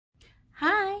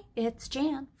it's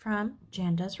Jan from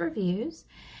Jan Does Reviews,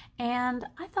 and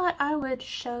I thought I would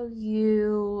show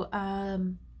you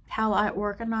how I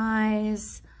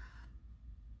organize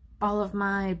all of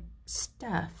my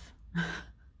stuff.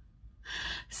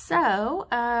 So,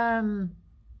 I'm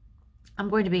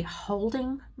going to be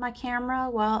holding my camera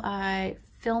while I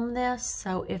film this,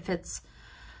 so if it's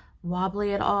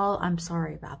wobbly at all, I'm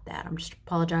sorry about that. I'm just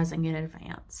apologizing in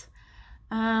advance.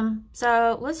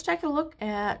 So let's take a look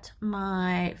at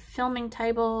my filming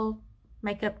table,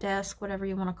 makeup desk, whatever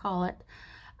you want to call it,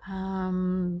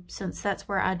 since that's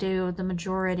where I do the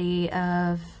majority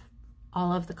of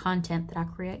all of the content that I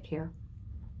create here.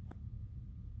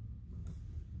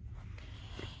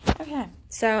 Okay,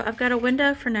 so I've got a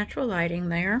window for natural lighting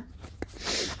there.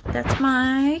 That's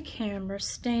my camera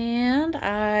stand.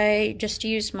 I just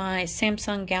used my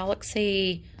Samsung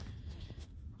Galaxy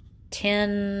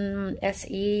 10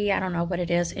 SE. I don't know what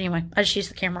it is. Anyway, I just used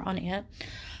the camera on it.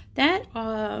 That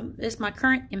is my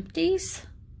current empties.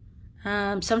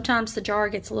 Sometimes the jar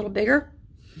gets a little bigger.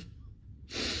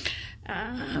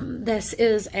 This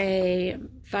is a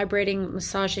vibrating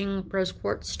massaging rose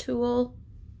quartz tool.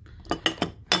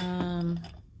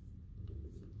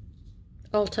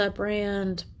 Ulta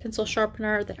brand pencil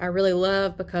sharpener that I really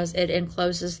love because it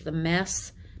encloses the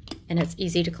mess and it's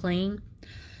easy to clean.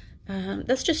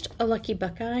 That's just a Lucky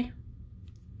Buckeye.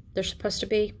 They're supposed to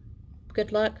be.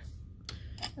 Good luck.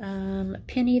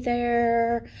 Penny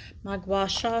there. My gua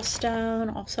sha stone,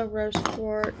 also rose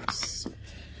quartz.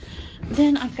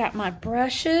 Then I've got my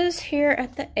brushes here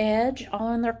at the edge,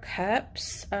 all in their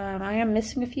cups. I am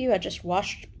missing a few. I just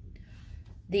washed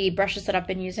the brushes that I've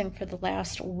been using for the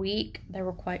last week. They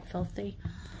were quite filthy,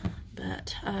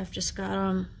 but I've just got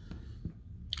them.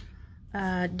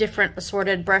 Different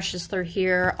assorted brushes through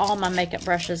here. All my makeup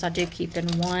brushes I do keep in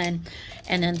one,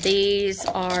 and then these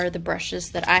are the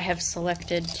brushes that I have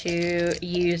selected to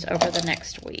use over the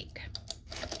next week.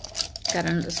 Got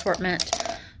an assortment: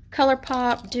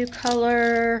 ColourPop, Do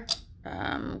Color,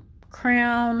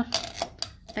 Crown.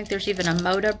 I think there's even a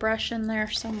Moda brush in there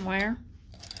somewhere,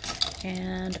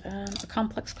 and a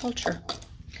Complex Culture.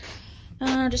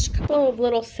 Just a couple of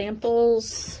little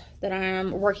samples that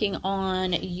I'm working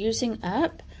on using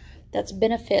up. That's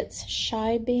Benefit's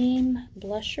Shy Beam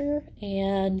blusher,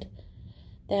 and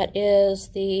that is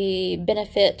the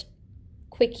Benefit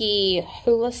Quickie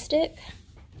Hula Stick.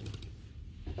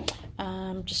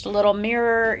 Just a little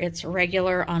mirror. It's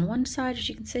regular on one side, as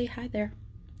you can see. Hi there.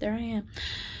 There I am.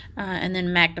 And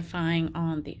then magnifying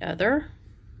on the other.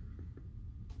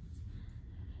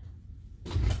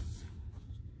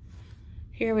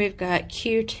 Here we've got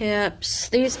Q-tips.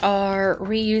 These are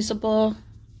reusable.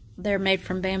 They're made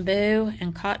from bamboo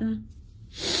and cotton.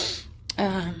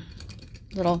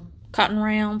 Little cotton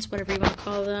rounds, whatever you want to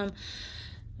call them.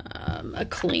 A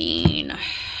clean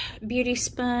beauty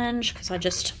sponge, because I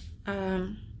just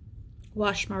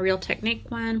washed my Real Technique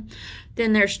one.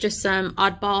 Then there's just some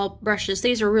oddball brushes.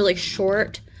 These are really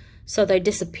short, so they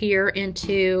disappear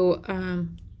into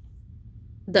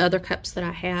the other cups that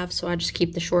I have, so I just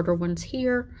keep the shorter ones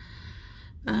here.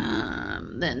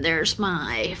 Then there's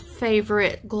my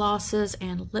favorite glosses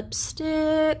and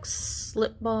lipsticks,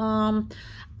 lip balm,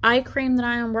 eye cream that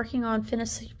I am working on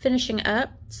finishing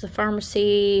up. It's the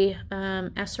Pharmacy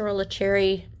Acerola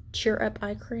Cherry Cheer Up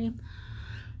Eye Cream.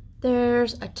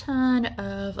 There's a ton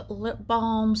of lip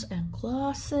balms and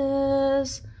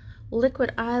glosses,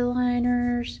 liquid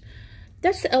eyeliners.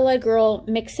 That's the LA Girl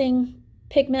mixing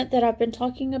pigment that I've been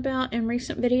talking about in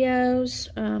recent videos.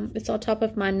 It's on top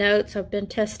of my notes. I've been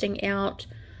testing out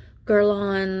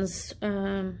Guerlain's,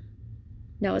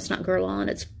 no, it's not Guerlain,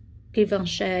 it's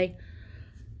Givenchy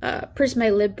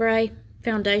Prisme Libre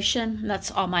foundation. That's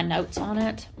all my notes on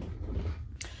it.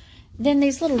 Then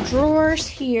these little drawers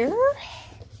here.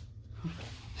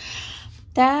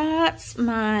 That's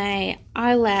my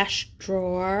eyelash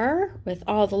drawer with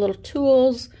all the little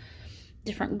tools,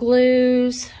 different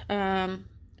glues. A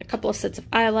couple of sets of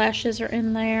eyelashes are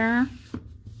in there.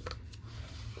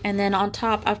 And then on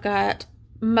top, I've got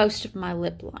most of my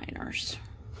lip liners.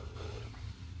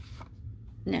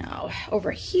 Now,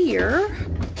 over here,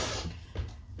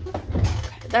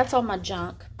 that's all my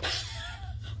junk.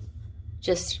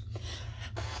 Just,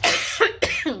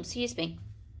 excuse me,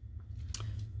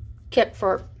 kept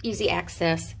for easy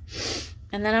access.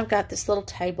 And then I've got this little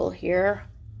table here,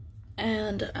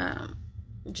 and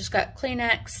just got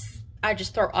Kleenex. I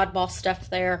just throw oddball stuff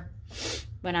there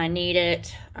when I need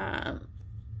it.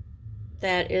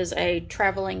 That is a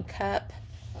traveling cup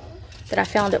that I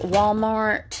found at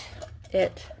Walmart.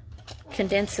 It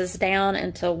condenses down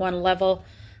into one level.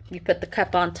 You put the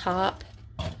cup on top.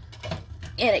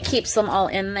 And it keeps them all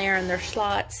in there in their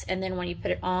slots. And then when you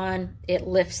put it on, it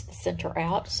lifts the center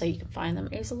out so you can find them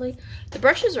easily. The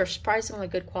brushes are surprisingly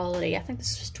good quality. I think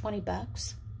this was 20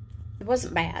 bucks. It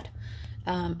wasn't bad.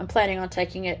 I'm planning on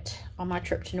taking it on my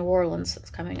trip to New Orleans that's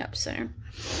coming up soon.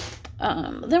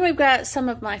 Then we've got some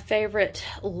of my favorite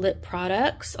lip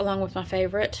products, along with my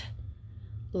favorite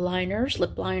liners,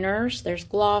 lip liners. There's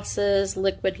glosses,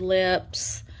 liquid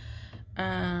lips,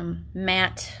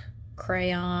 matte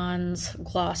crayons,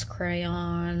 gloss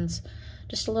crayons,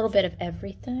 just a little bit of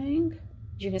everything.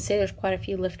 As you can see, there's quite a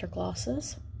few lifter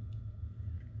glosses.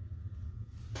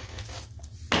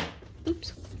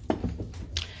 Oops.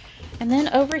 And then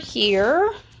over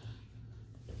here,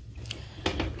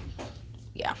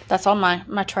 yeah, that's all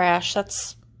my trash.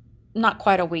 That's not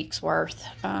quite a week's worth.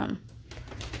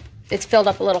 It's filled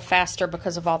up a little faster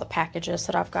because of all the packages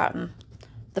that I've gotten.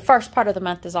 The first part of the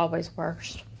month is always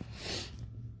worst.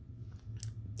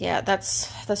 Yeah,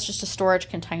 that's just a storage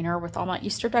container with all my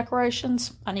Easter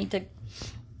decorations. I need to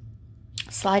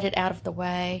slide it out of the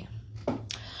way.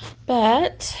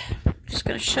 But I'm just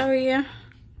going to show you,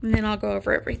 and then I'll go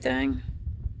over everything.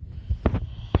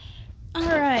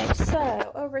 Alright,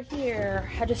 so over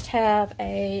here, I just have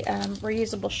a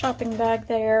reusable shopping bag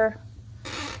there.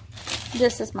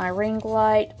 This is my ring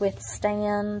light with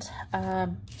stand.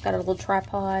 Got a little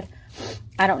tripod.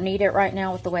 I don't need it right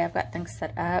now with the way I've got things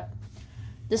set up.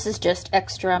 This is just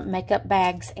extra makeup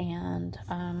bags and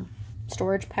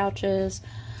storage pouches.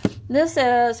 This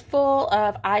is full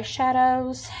of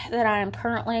eyeshadows that I am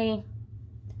currently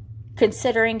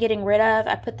considering getting rid of.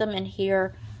 I put them in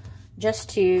here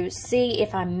just to see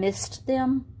if I missed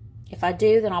them. If I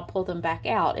do, then I'll pull them back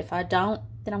out. If I don't,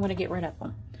 then I'm going to get rid of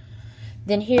them.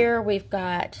 Then here we've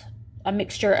got a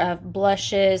mixture of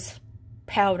blushes,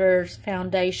 powders,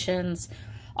 foundations,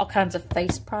 all kinds of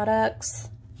face products.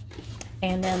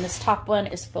 And then this top one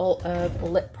is full of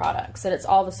lip products. And it's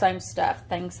all the same stuff,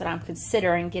 things that I'm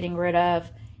considering getting rid of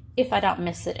if I don't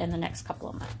miss it in the next couple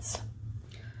of months.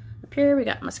 Up here we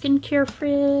got my skincare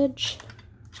fridge.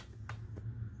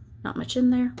 Not much in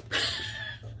there.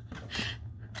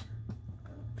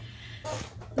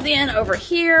 Then over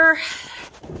here,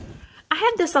 I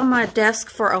had this on my desk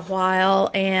for a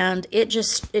while, and it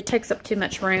takes up too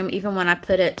much room even when I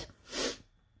put it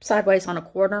sideways on a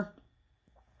corner.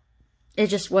 It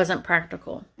just wasn't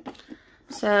practical.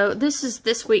 So this is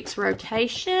this week's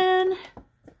rotation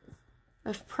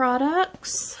of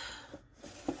products.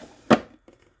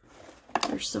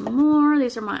 There's some more.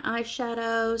 These are my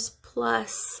eyeshadows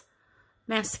plus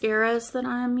mascaras that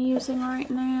I'm using right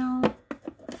now.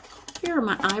 Here are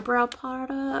my eyebrow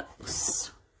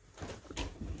products.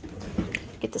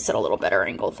 Get this at a little better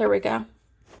angle. There we go.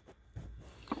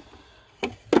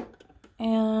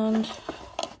 And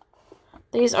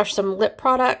these are some lip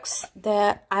products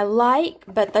that I like,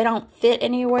 but they don't fit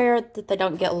anywhere, that they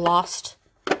don't get lost.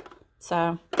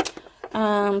 So,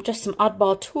 just some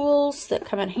oddball tools that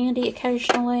come in handy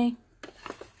occasionally.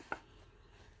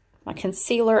 My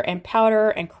concealer and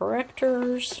powder and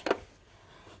correctors.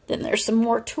 Then there's some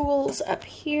more tools up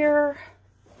here.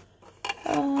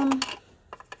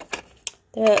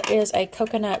 There is a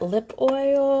coconut lip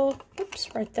oil.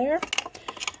 Oops, right there.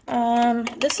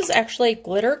 This is actually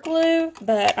glitter glue,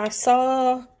 but I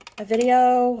saw a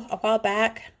video a while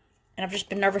back, and I've just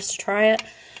been nervous to try it,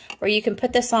 where you can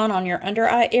put this on your under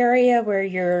eye area where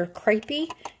you're crepey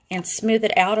and smooth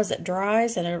it out as it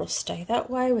dries, and it'll stay that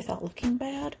way without looking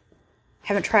bad.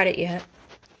 Haven't tried it yet.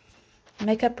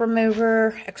 Makeup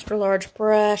remover, extra large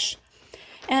brush,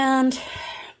 and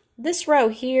this row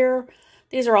here,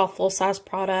 these are all full-size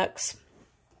products.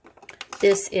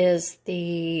 This is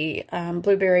the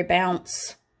Blueberry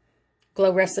Bounce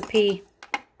Glow Recipe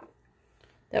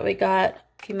that we got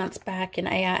a few months back in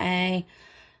AIA.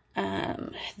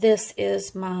 This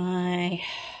is my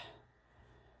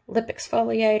lip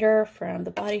exfoliator from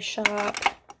the Body Shop.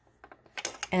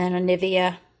 And a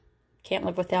Nivea Can't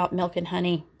Live Without Milk and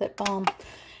Honey lip balm.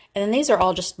 And then these are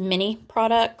all just mini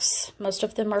products. Most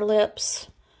of them are lips.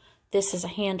 This is a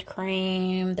hand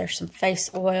cream. There's some face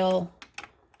oil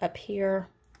up here.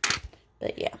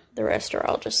 But yeah, the rest are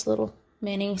all just little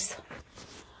minis.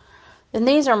 Then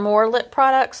these are more lip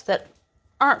products that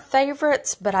aren't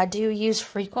favorites, but I do use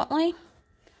frequently,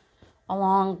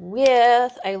 along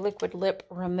with a liquid lip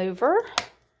remover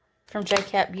from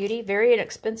JCat Beauty. Very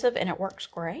inexpensive, and it works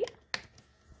great.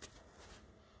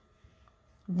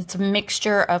 It's a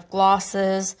mixture of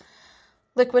glosses,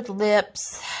 liquid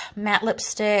lips, matte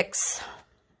lipsticks,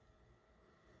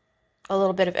 a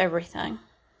little bit of everything.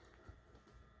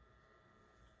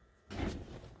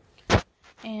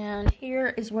 And here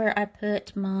is where I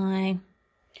put my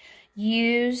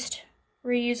used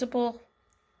reusable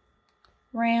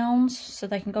rounds so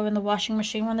they can go in the washing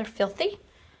machine when they're filthy.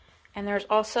 And there's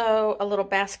also a little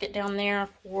basket down there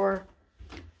for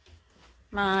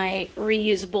my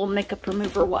reusable makeup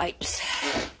remover wipes.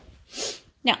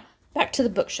 Now, back to the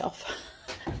bookshelf.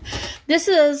 This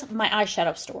is my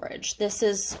eyeshadow storage. This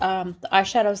is the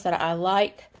eyeshadows that I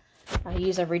like. I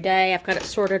use every day. I've got it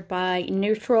sorted by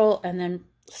neutral and then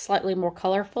slightly more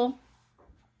colorful.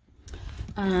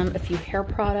 A few hair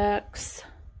products,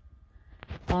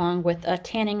 along with a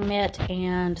tanning mitt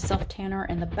and self-tanner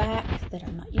in the back that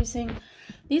I'm not using.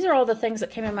 These are all the things that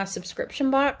came in my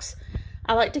subscription box.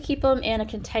 I like to keep them in a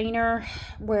container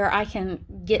where I can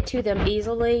get to them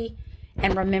easily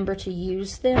and remember to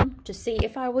use them to see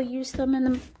if I will use them in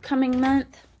the coming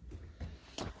month.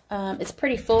 It's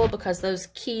pretty full because those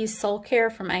Keys Soul Care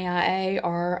from AIA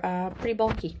are pretty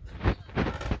bulky.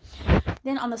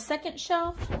 Then on the second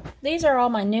shelf, these are all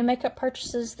my new makeup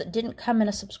purchases that didn't come in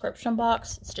a subscription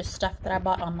box. It's just stuff that I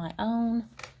bought on my own.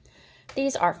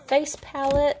 These are face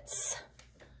palettes.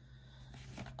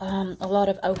 A lot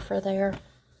of Ofra there.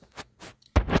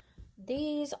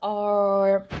 These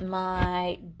are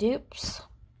my dupes.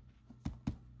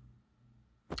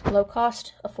 Low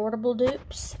cost, affordable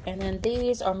dupes. And then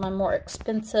these are my more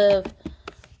expensive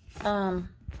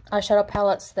eyeshadow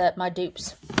palettes that my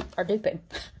dupes are duping.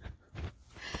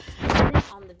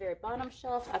 On the very bottom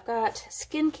shelf, I've got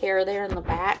skincare there in the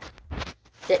back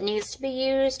that needs to be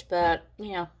used, but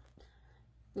you know,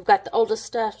 we've got the oldest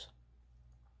stuff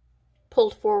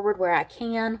pulled forward where I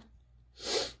can,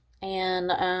 and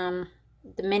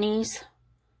the minis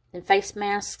and face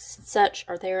masks and such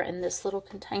are there in this little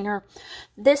container.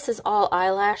 This is all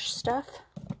eyelash stuff,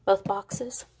 both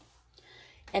boxes,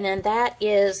 and then that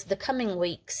is the coming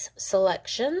week's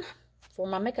selection for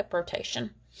my makeup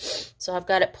rotation. So I've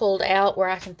got it pulled out where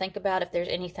I can think about if there's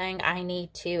anything I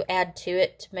need to add to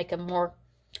it to make a more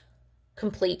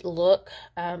complete look.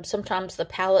 Sometimes the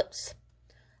palettes,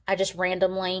 I just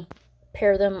randomly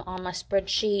pair them on my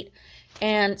spreadsheet.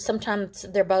 And sometimes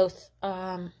they're both,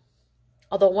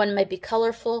 although one may be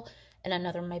colorful and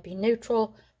another may be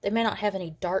neutral, they may not have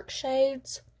any dark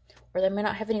shades, or they may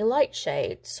not have any light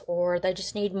shades, or they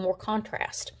just need more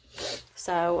contrast.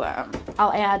 So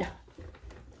I'll add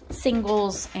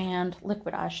singles and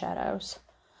liquid eyeshadows.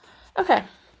 Okay,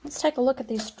 let's take a look at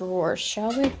these drawers, shall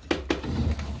we?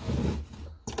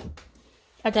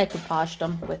 I decoupaged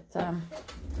them with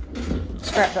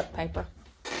scrapbook paper,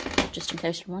 just in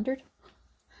case you wondered.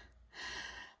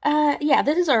 Yeah,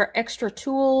 these are extra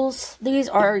tools. These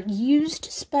are used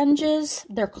sponges.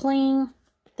 They're clean.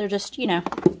 They're just, you know,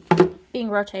 being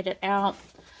rotated out.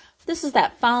 This is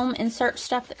that foam insert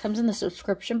stuff that comes in the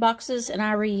subscription boxes, and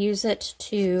I reuse it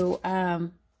to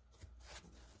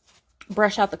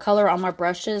brush out the color on my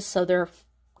brushes, so they're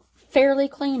fairly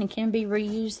clean and can be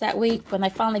reused that week. When they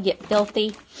finally get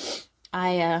filthy,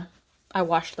 I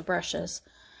wash the brushes.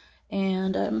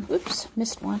 And, oops,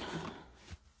 missed one.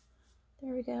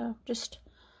 There we go. Just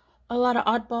a lot of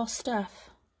oddball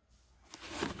stuff.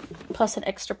 Plus an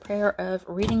extra pair of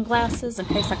reading glasses in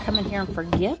case I come in here and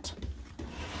forget.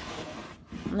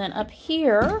 And then up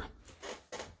here,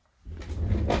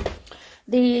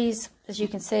 these, as you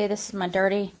can see, this is my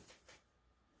dirty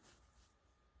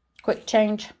quick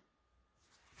change.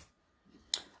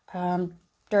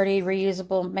 Dirty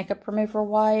reusable makeup remover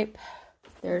wipe.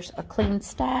 There's a clean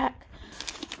stack.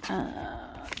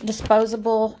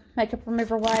 Disposable makeup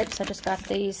remover wipes. I just got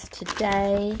these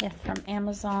today from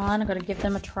Amazon. I'm going to give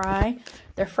them a try.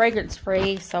 They're fragrance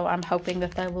free, so I'm hoping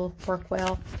that they will work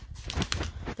well.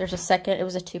 There's a second, it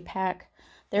was a 2-pack.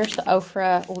 There's the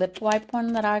Ofra lip wipe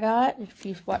one that I got. If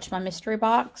you've watched my mystery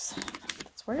box,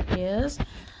 that's where it is.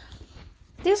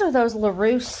 These are those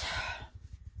LaRousse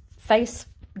face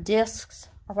discs,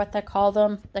 or what they call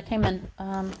them. They came in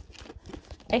a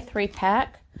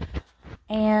 3-pack.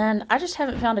 And I just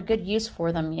haven't found a good use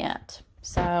for them yet.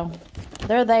 So,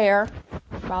 they're there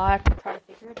while I can try to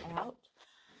figure it out.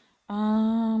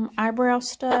 Eyebrow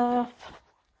stuff.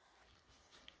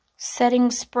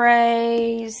 Setting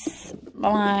sprays.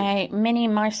 My mini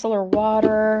micellar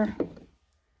water.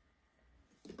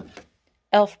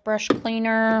 Elf brush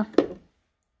cleaner.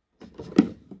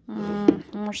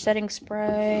 More setting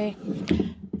spray.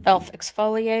 Elf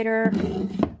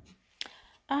exfoliator.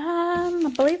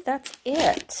 I believe that's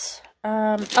it.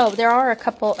 Oh, there are a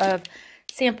couple of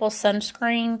sample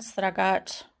sunscreens that I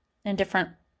got in different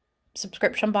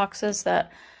subscription boxes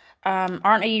that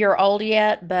aren't a year old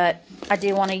yet, but I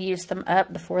do want to use them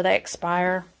up before they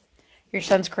expire. Your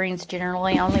sunscreens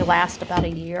generally only last about a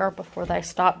year before they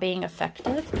stop being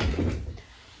effective.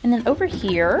 And then over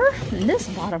here, in this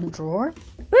bottom drawer,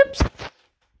 whoops,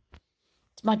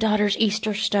 it's my daughter's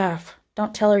Easter stuff.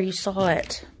 Don't tell her you saw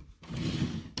it.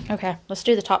 Okay, let's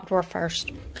do the top drawer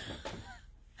first.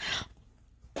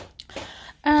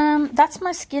 That's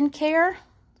my skincare.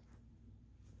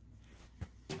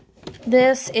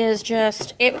 This is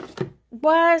just, it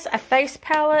was a face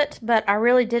palette, but I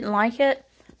really didn't like it.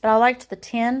 But I liked the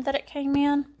tin that it came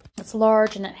in. It's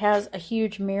large and it has a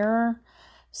huge mirror.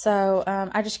 So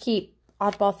I just keep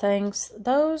oddball things.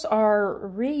 Those are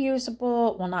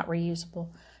reusable, well, not reusable,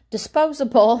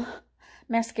 disposable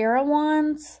mascara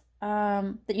ones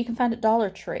that you can find at Dollar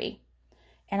Tree.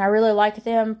 And I really like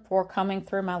them for combing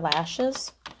through my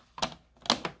lashes.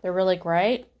 They're really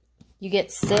great. You get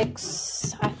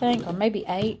 6, I think, or maybe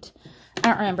 8. I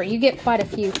don't remember. You get quite a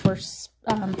few for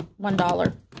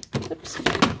 $1. Oops.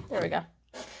 There we go.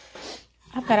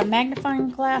 I've got a magnifying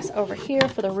glass over here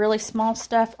for the really small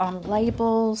stuff on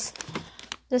labels.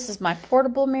 This is my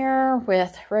portable mirror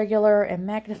with regular and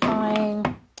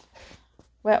magnifying.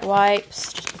 Wet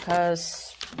wipes, just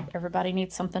because everybody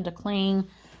needs something to clean.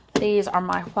 These are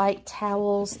my white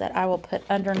towels that I will put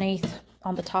underneath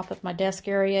on the top of my desk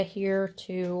area here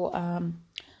to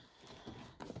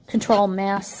control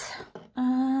mess.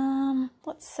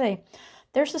 Let's see.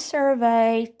 There's the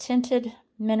CeraVe Tinted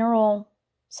Mineral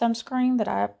Sunscreen that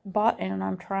I bought and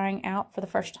I'm trying out for the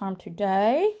first time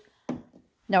today.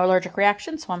 No allergic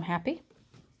reaction, so I'm happy.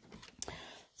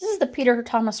 This is the Peter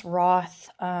Thomas Roth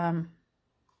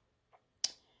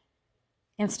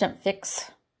Instant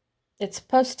Fix. It's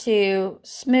supposed to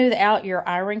smooth out your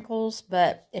eye wrinkles,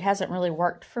 but it hasn't really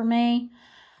worked for me.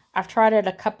 I've tried it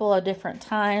a couple of different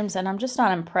times, and I'm just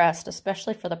not impressed,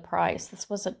 especially for the price. This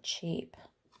wasn't cheap.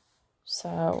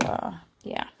 So,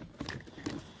 yeah.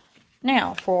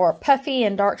 Now, for puffy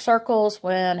and dark circles,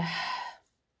 when... It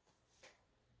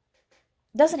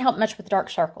doesn't help much with dark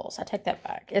circles. I take that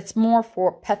back. It's more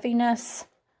for puffiness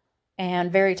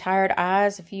and very tired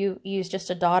eyes. If you use just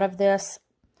a dot of this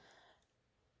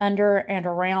under and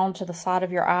around to the side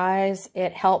of your eyes,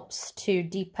 it helps to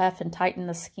depuff and tighten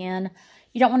the skin.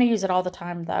 You don't want to use it all the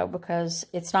time, though, because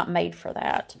it's not made for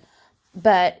that.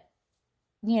 But,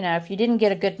 you know, if you didn't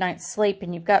get a good night's sleep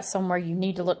and you've got somewhere you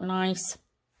need to look nice,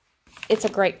 it's a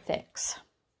great fix.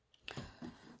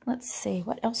 Let's see,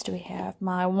 what else do we have?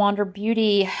 My Wander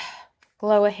Beauty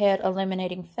Glow Ahead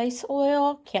Illuminating Face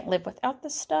Oil. Can't live without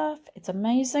this stuff. It's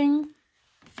amazing.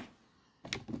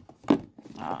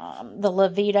 The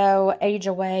Levito Age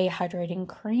Away Hydrating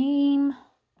Cream.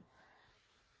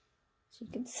 As you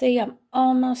can see, I'm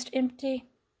almost empty.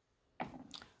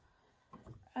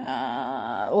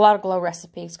 A lot of glow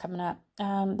recipes coming up.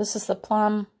 This is the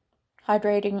Plum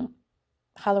Hydrating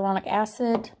Hyaluronic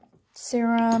Acid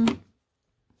Serum.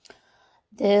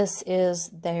 This is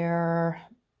their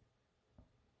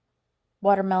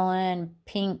watermelon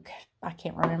pink. I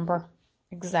can't remember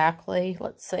exactly.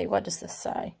 Let's see. What does this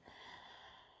say?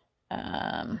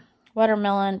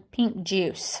 Watermelon pink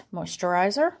juice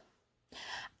moisturizer.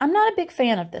 I'm not a big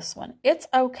fan of this one. It's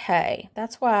okay.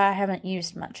 That's why I haven't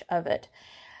used much of it.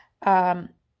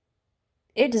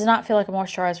 It does not feel like a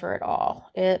moisturizer at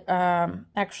all. It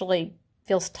actually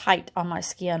feels tight on my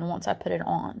skin once I put it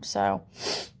on. So,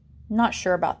 not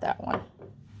sure about that one.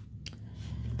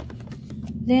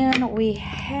 Then we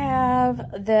have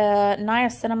the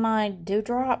Niacinamide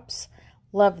Dewdrops.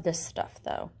 Love this stuff,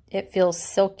 though. It feels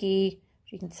silky.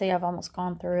 As you can see, I've almost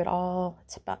gone through it all.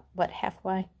 It's about, what,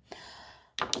 halfway?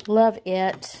 Love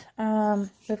it.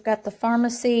 We've got the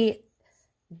Pharmacy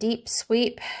Deep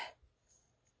Sweep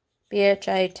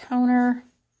BHA Toner.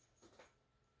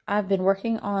 I've been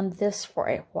working on this for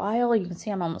a while. You can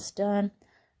see I'm almost done.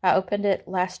 I opened it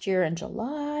last year in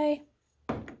July.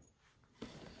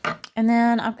 And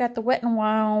then I've got the Wet n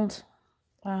Wild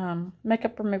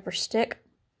Makeup Remover Stick.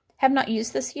 Have not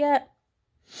used this yet.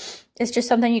 It's just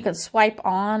something you can swipe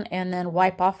on and then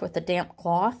wipe off with a damp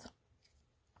cloth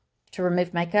to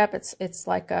remove makeup. It's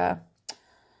like a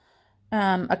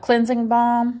cleansing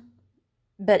balm,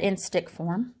 but in stick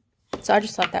form. So I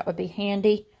just thought that would be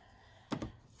handy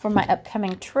for my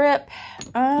upcoming trip.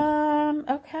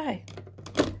 Okay.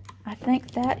 I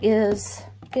think that is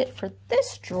it for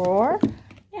this drawer.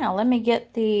 Now, let me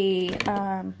get the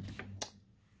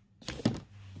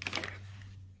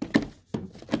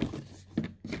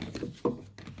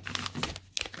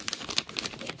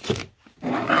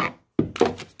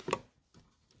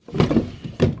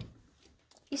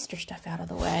Easter stuff out of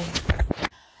the way.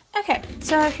 Okay,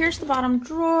 so here's the bottom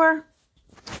drawer.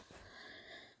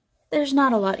 There's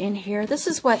not a lot in here. This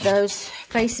is what those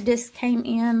face discs came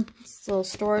in. This little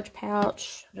storage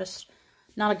pouch. Just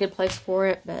not a good place for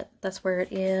it, but that's where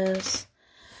it is.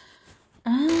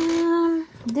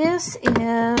 This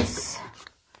is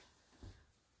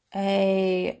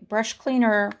a brush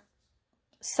cleaner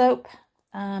soap.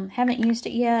 Haven't used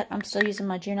it yet. I'm still using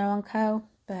my Juno & Co,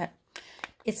 but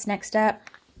it's next up.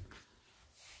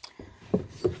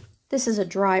 This is a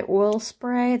dry oil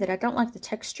spray that I don't like the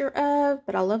texture of,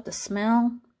 but I love the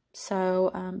smell.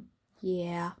 So,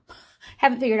 yeah.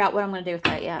 Haven't figured out what I'm going to do with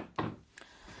that yet.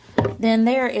 Then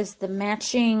there is the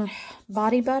matching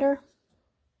body butter.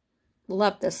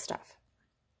 Love this stuff.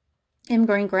 M.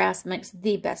 Green Grass makes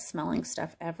the best smelling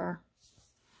stuff ever.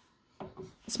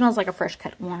 It smells like a fresh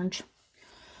cut orange.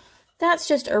 That's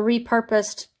just a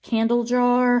repurposed candle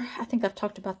jar. I think I've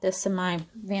talked about this in my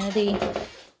vanity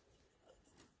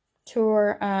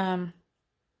tour.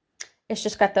 It's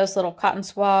just got those little cotton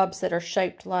swabs that are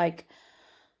shaped like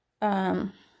eyeshadow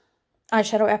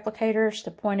applicators.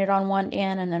 They're pointed on one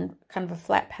end and then kind of a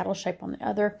flat paddle shape on the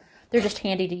other. They're just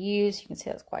handy to use. You can see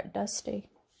it's quite dusty.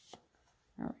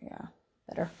 Oh yeah,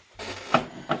 better.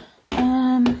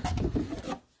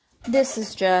 This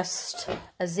is just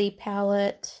a Z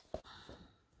palette.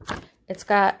 It's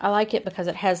got, I like it because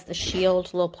it has the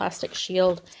shield, little plastic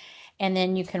shield. And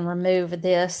then you can remove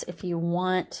this if you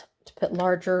want to put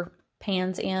larger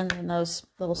pans in than those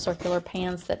little circular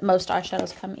pans that most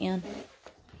eyeshadows come in.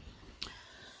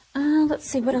 Let's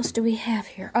see, what else do we have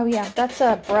here? Oh yeah, that's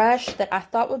a brush that I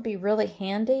thought would be really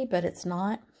handy, but it's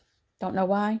not. Don't know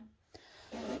why.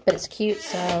 But it's cute,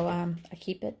 so I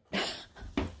keep it.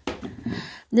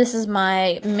 This is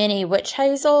my mini witch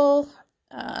hazel.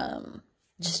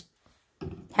 Just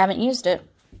haven't used it.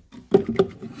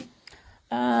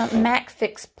 MAC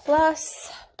Fix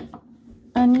Plus,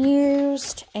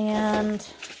 unused, and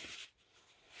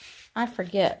I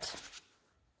forget.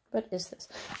 What is this?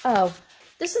 Oh,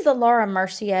 this is the Laura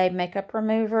Mercier makeup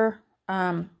remover.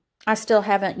 I still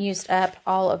haven't used up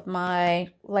all of my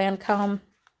Lancome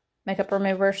makeup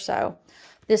remover, so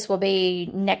this will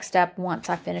be next up once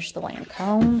I finish the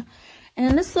Lancome.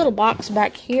 And this little box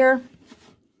back here,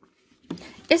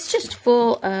 it's just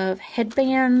full of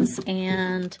headbands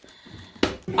and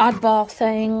oddball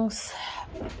things.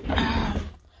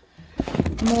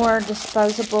 More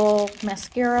disposable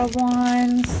mascara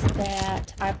ones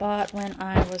that I bought when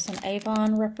I was an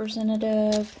Avon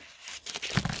representative.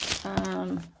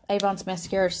 Avon's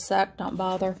mascara suck, don't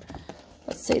bother.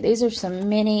 Let's see, these are some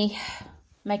mini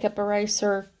makeup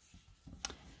eraser.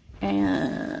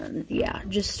 And yeah,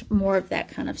 just more of that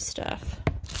kind of stuff.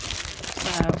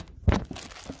 So,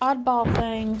 oddball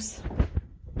things.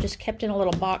 Just kept in a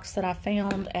little box that I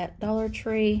found at Dollar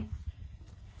Tree.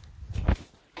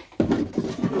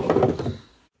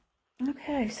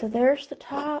 Okay, so there's the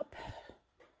top,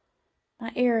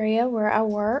 my area where I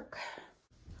work.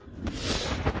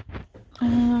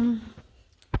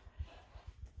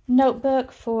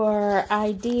 Notebook for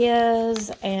ideas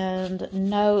and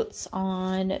notes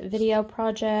on video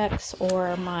projects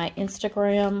or my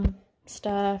Instagram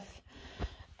stuff.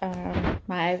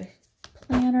 My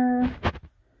planner.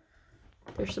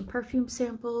 There's some perfume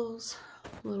samples,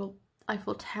 little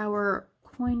Eiffel Tower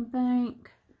coin bank,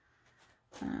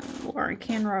 Lauren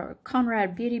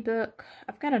Conrad beauty book.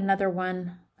 I've got another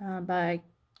one by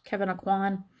Kevin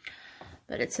Aquan,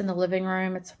 but it's in the living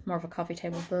room. It's more of a coffee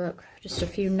table book. Just a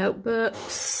few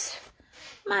notebooks.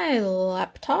 My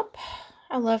laptop.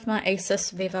 I love my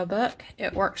Asus VivoBook.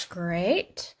 It works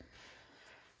great.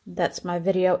 That's my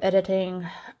video editing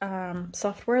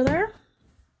software there.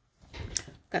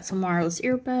 Got some wireless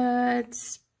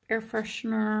earbuds, air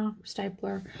freshener,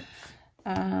 stapler.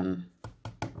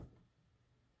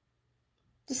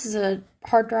 This is a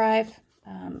hard drive,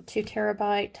 2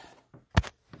 terabyte.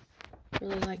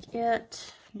 Really like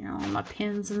it. You know, all my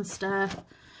pens and stuff.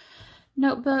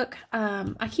 Notebook.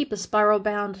 I keep a spiral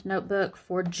bound notebook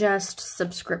for just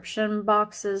subscription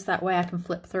boxes. That way I can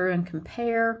flip through and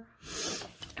compare.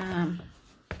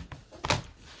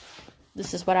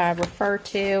 This is what I refer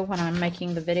to when I'm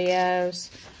making the videos.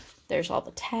 There's all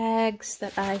the tags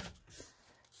that I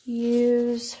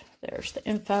use. There's the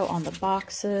info on the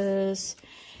boxes.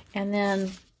 And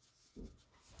then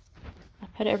I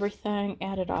put everything,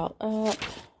 add it all up.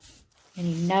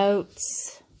 Any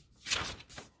notes.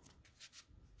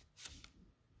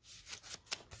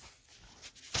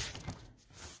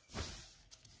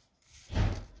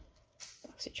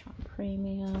 BoxyCharm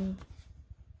Premium.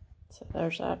 So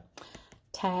there's a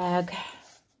tag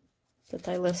that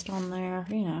they list on there,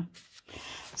 you know.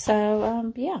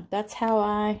 So, yeah, that's how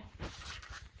I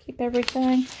keep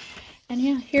everything. And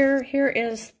yeah, here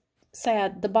is,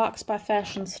 sad, the box by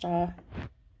Fashion Style.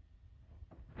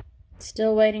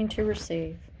 Still waiting to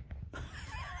receive.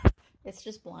 It's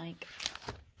just blank.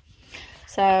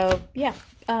 So, yeah.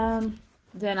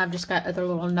 Then I've just got other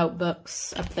little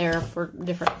notebooks up there for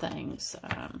different things.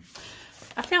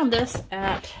 I found this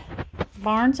at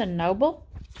Barnes & Noble,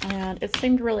 and it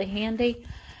seemed really handy.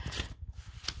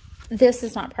 This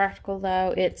is not practical,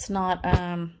 though. It's not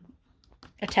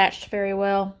attached very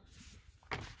well.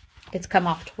 It's come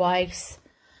off twice,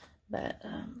 but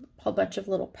a whole bunch of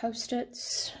little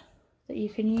Post-its that you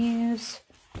can use.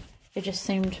 It just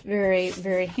seemed very,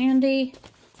 very handy.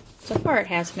 So far it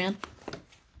has been.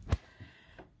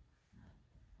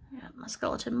 Got my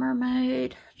skeleton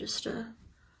mermaid. Just a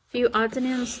few odds and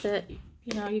ends that,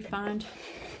 you know, you find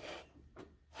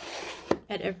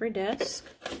at every desk.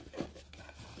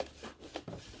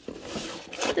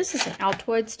 This is an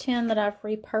Altoids tin that I've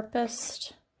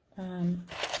repurposed.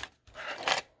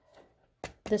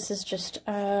 This is just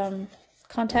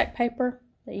contact paper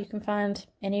that you can find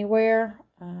anywhere.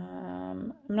 I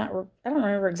don't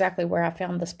remember exactly where I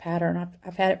found this pattern.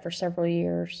 I've had it for several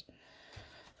years.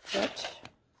 But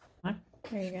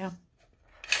there you go.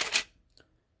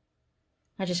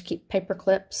 I just keep paper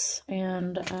clips,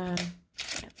 and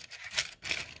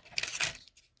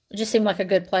it just seemed like a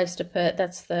good place to put.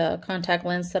 That's the contact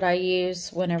lens that I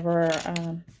use whenever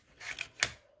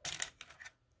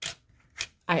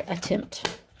I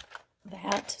attempt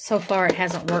that. So far it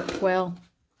hasn't worked well.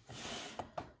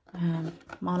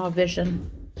 Monovision.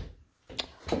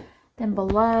 Then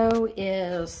below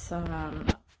is some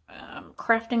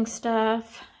crafting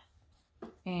stuff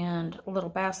and a little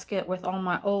basket with all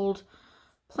my old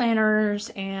planners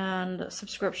and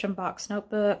subscription box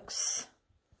notebooks.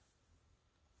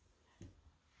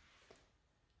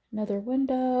 Another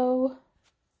window.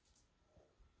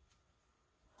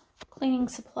 Cleaning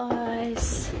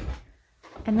supplies.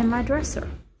 And then my dresser.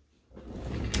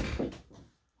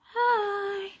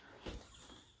 Hi.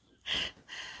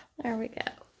 There we go.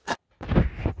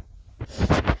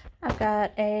 I've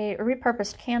got a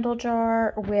repurposed candle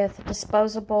jar with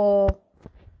disposable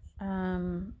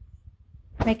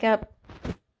makeup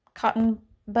cotton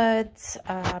buds.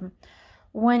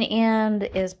 One end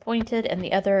is pointed and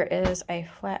the other is a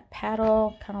flat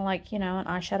paddle, kind of like, you know, an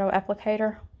eyeshadow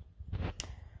applicator.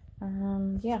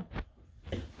 Yeah.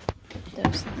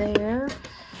 Those there.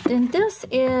 Then this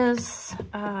is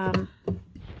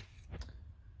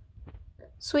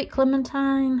Sweet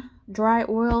Clementine Dry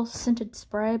Oil Scented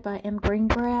Spray by M.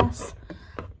 Greengrass.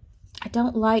 I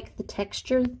don't like the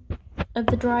texture of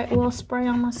the dry oil spray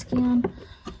on my skin,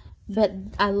 but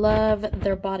I love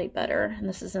their body butter. And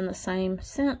this is in the same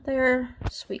scent there,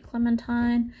 Sweet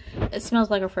Clementine. It smells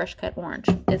like a fresh cut orange.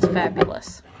 It's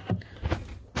fabulous.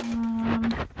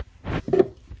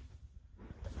 Put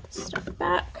this stuff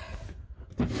back.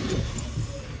 There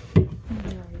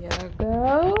you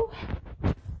go.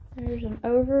 There's an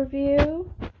overview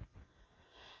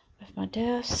of my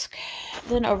desk.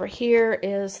 Then over here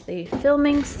is the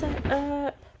filming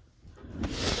setup.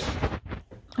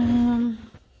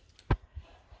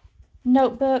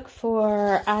 Notebook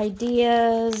for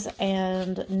ideas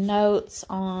and notes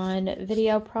on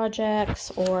video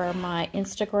projects or my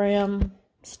Instagram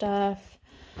stuff.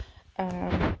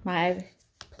 My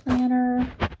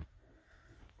planner.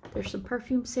 There's some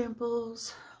perfume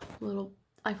samples. Little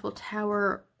Eiffel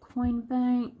Tower coin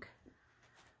bank.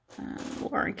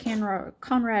 Lauren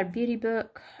Conrad beauty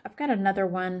book. I've got another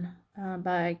one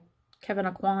by Kevin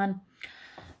Aquan,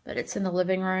 but it's in the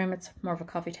living room. It's more of a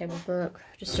coffee table book.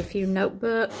 Just a few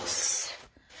notebooks.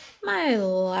 My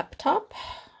laptop.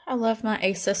 I love my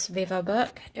Asus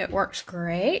VivoBook. It works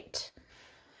great.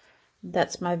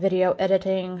 That's my video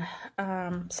editing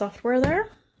software there.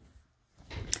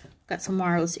 Got some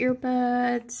wireless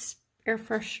earbuds, air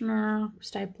freshener,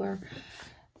 stapler.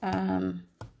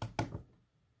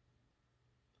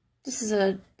 This is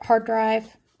a hard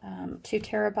drive, 2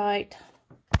 terabyte.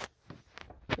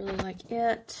 Really like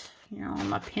it. You know, all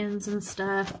my pens and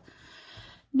stuff.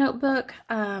 Notebook.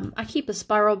 I keep a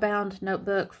spiral bound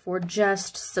notebook for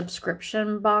just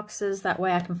subscription boxes. That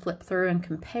way I can flip through and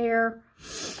compare.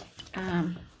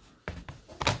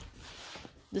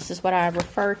 This is what I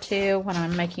refer to when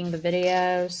I'm making the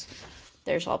videos.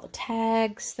 There's all the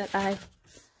tags that I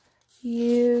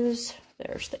use.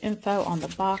 There's the info on the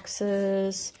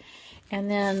boxes.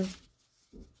 And then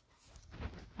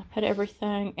I put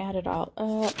everything, add it all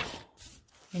up.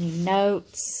 Any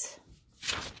notes.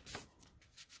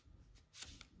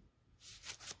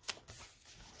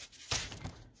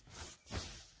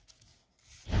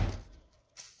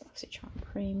 BoxyCharm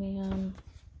Premium.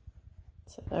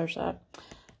 So there's a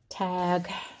tag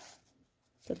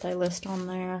that they list on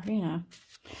there, you know.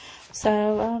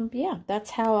 So, yeah,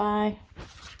 that's how I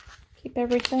keep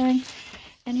everything.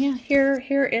 And yeah,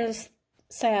 here is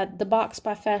sad, the box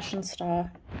by Fashion Style.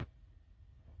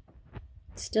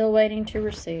 Still waiting to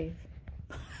receive.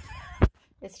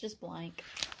 It's just blank.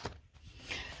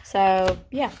 So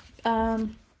yeah,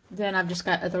 then I've just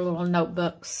got other little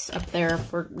notebooks up there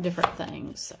for different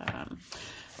things.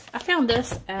 I found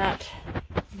this at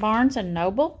Barnes &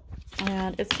 Noble,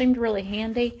 and it seemed really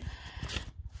handy.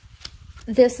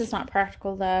 This is not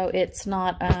practical, though. It's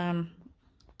not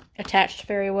attached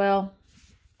very well.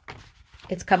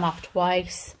 It's come off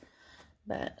twice,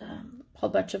 but a whole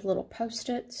bunch of little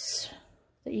Post-its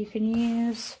that you can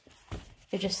use.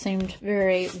 It just seemed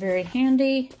very, very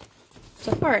handy.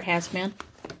 So far it has been.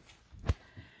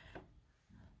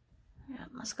 Yeah,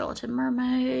 my skeleton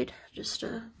mermaid. Just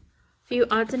a few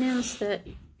odds and ends that,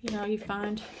 you know, you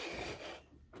find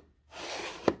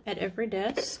at every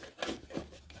desk.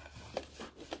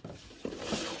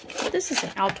 This is an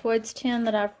Altoids tin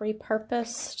that I've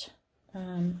repurposed.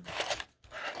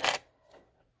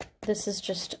 This is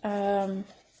just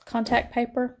contact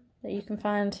paper that you can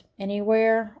find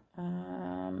anywhere. I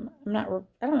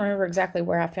don't remember exactly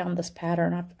where I found this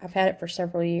pattern. I've had it for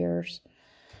several years.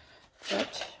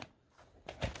 But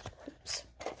oops.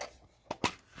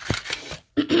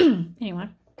 Anyway,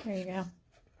 there you go.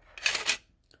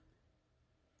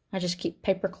 I just keep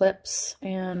paper clips,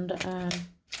 and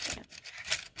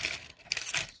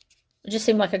it just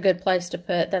seemed like a good place to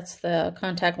put. That's the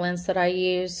contact lens that I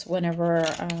use whenever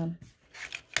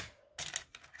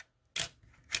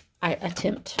I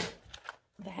attempt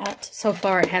that. So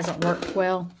far it hasn't worked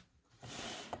well.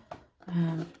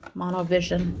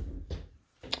 Monovision.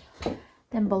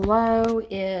 Then below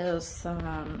is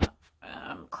some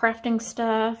crafting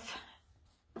stuff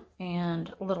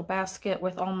and a little basket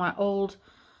with all my old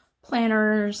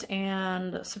planners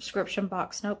and subscription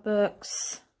box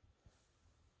notebooks.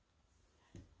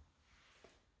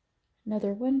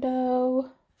 Another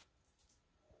window.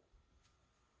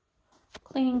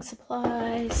 Cleaning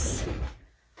supplies.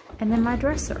 And then my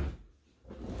dresser.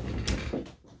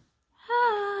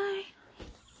 Hi.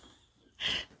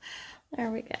 There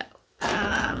we go.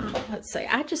 Let's see.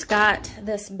 I just got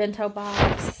this bento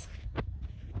box.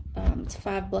 It's a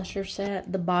 5 blusher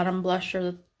set. The bottom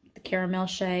blusher, the caramel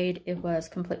shade, it was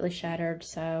completely shattered.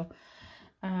 So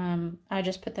I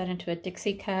just put that into a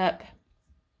Dixie cup.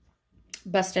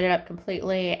 Busted it up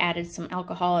completely. Added some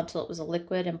alcohol until it was a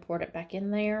liquid and poured it back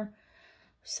in there.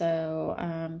 So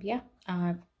yeah,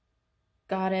 I've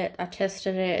got it. I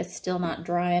tested it. It's still not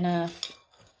dry enough.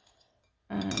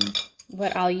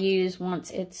 What I'll use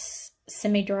once it's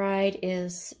semi-dried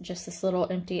is just this little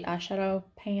empty eyeshadow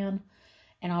pan,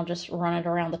 and I'll just run it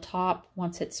around the top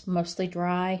once it's mostly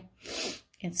dry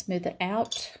and smooth it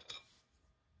out.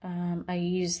 I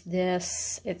use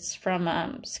this. It's from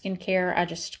Skincare. I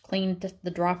just cleaned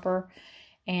the dropper,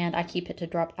 and I keep it to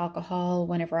drop alcohol.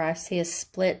 Whenever I see a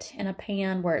split in a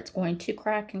pan where it's going to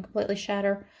crack and completely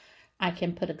shatter, I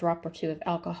can put a drop or two of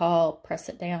alcohol, press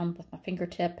it down with my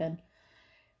fingertip, and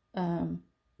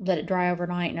let it dry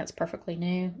overnight, and it's perfectly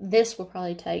new. This will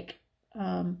probably take,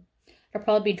 it'll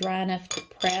probably be dry enough to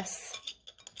press,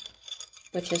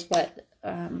 which is what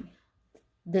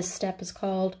this step is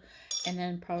called, and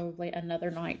then probably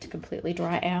another night to completely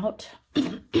dry out.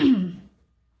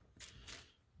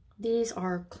 These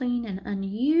are clean and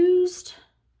unused,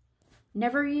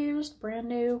 never used, brand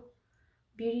new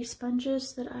beauty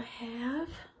sponges that I have.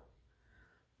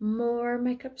 More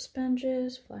makeup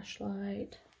sponges,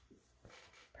 flashlight,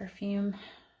 perfume,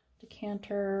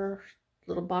 decanter,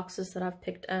 little boxes that I've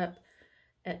picked up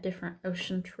at different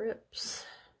ocean trips.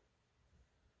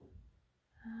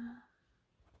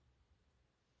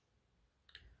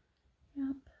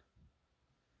 Yep.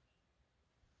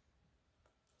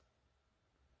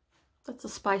 That's a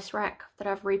spice rack that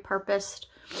I've repurposed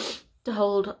to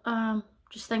hold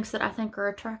just things that I think are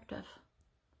attractive.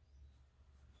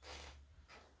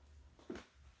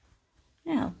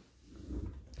 Now,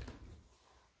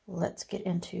 let's get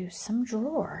into some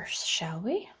drawers, shall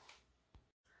we?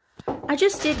 I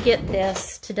just did get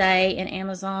this today in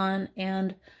Amazon,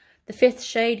 and the 5th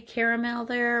shade caramel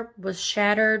there was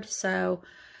shattered. So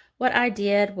what I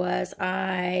did was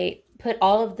I put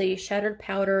all of the shattered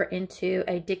powder into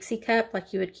a Dixie cup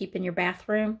like you would keep in your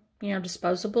bathroom, you know,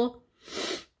 disposable.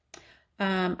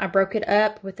 I broke it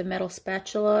up with a metal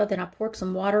spatula. Then I poured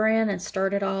some water in and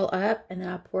stirred it all up. And then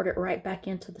I poured it right back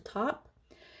into the top.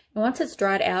 And once it's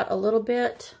dried out a little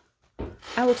bit,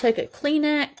 I will take a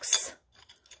Kleenex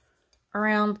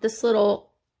around this little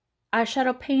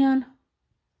eyeshadow pan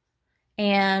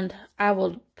and I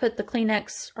will put the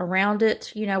Kleenex around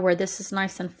it, you know, where this is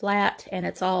nice and flat and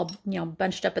it's all, you know,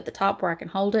 bunched up at the top where I can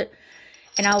hold it.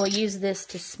 And I will use this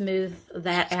to smooth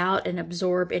that out and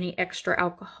absorb any extra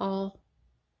alcohol.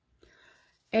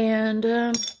 And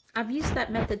I've used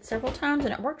that method several times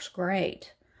and it works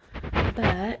great.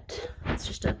 But it's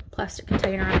just a plastic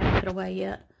container I haven't put away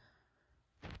yet.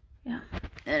 Yeah.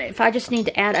 And if I just need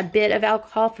to add a bit of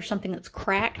alcohol for something that's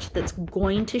cracked, that's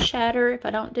going to shatter if I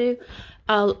don't do,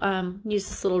 I'll use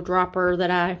this little dropper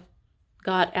that I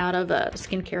got out of a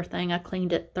skincare thing. I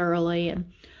cleaned it thoroughly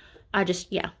and I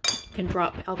just, yeah, can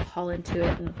drop alcohol into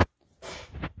it and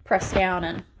press down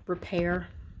and repair.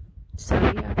 So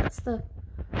yeah, that's the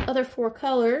other 4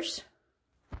 colors.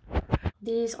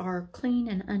 These are clean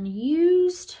and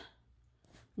unused,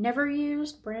 never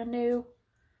used, brand new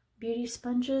beauty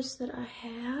sponges that I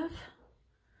have.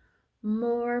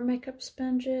 More makeup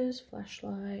sponges,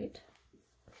 flashlight,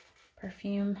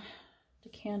 perfume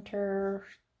decanter,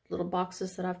 little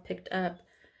boxes that I've picked up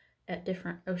at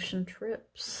different ocean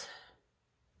trips.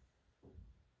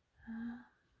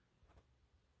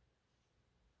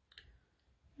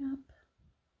 Yep.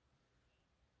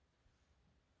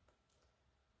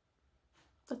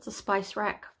 That's a spice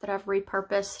rack that I've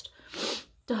repurposed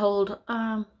to hold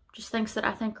just things that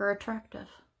I think are attractive.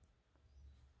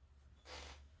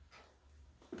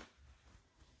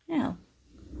 Now,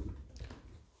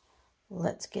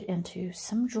 let's get into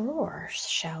some drawers,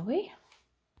 shall we?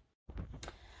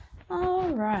 All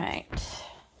right.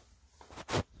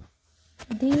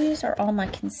 These are all my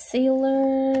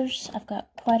concealers. I've got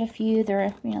quite a few.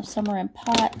 They're, you know, some are in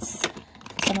pots,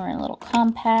 some are in little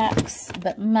compacts,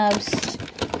 but most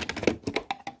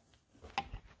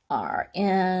are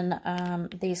in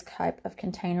these type of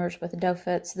containers with doe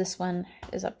foots. This one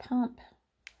is a pump.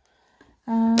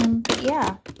 But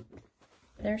yeah,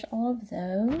 there's all of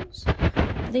those.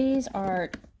 These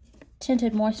are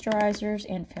tinted moisturizers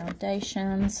and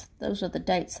foundations. Those are the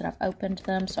dates that I've opened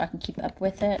them so I can keep up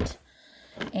with it.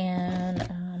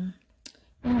 And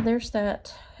yeah, there's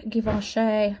that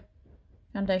Givenchy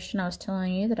foundation I was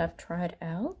telling you that I've tried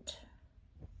out.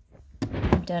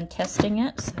 I'm done testing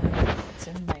it, so it's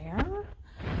in there.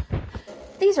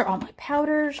 These are all my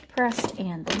powders, pressed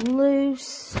and loose.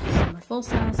 Some are full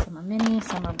size, some are mini,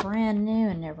 some are brand new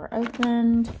and never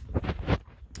opened.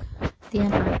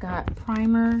 Then I've got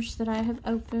primers that I have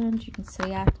opened. You can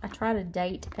see I try to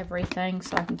date everything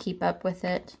so I can keep up with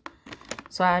it.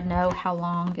 So I know how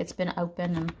long it's been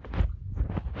open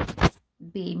and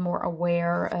be more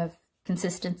aware of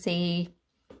consistency,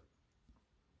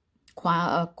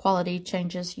 quality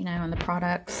changes, you know, in the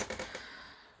products.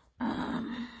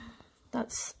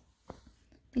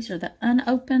 These are the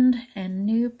unopened and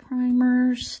new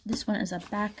primers. This one is a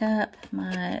backup,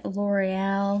 my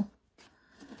L'Oreal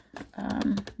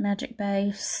Magic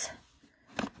Base.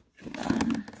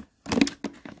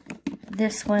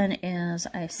 This one is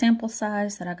a sample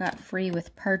size that I got free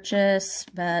with purchase,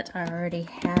 but I already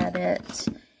had it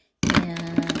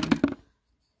in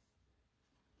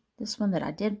this one that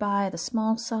I did buy, the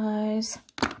small size.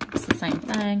 It's the same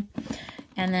thing.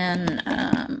 And then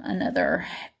another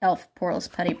e.l.f.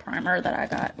 Poreless Putty Primer that I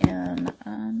got in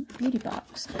a beauty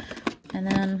box. And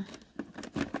then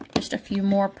just a few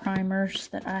more primers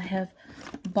that I have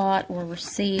bought or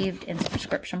received in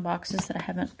subscription boxes that I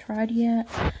haven't tried yet.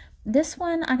 This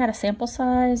one, I got a sample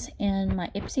size in my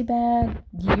Ipsy bag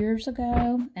years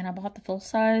ago, and I bought the full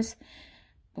size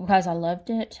because I loved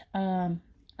it. I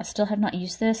still have not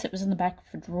used this. It was in the back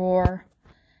of a drawer,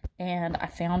 and I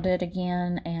found it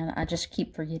again, and I just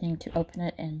keep forgetting to open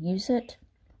it and use it.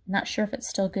 Not sure if it's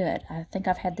still good. I think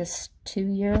I've had this 2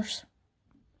 years.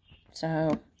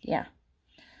 So, yeah.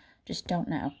 Just don't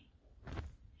know.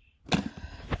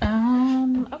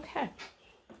 Okay.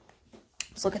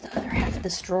 Let's look at the other half of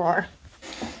this drawer.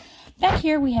 Back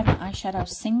here we have my eyeshadow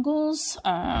singles.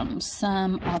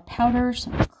 Some are powder,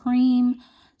 some are cream,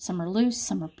 some are loose,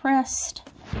 some are pressed.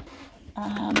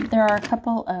 There are a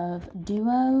couple of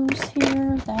duos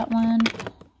here. That one,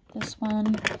 this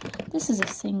one. This is a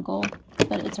single,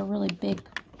 but it's a really big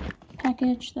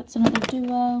package. That's another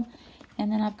duo.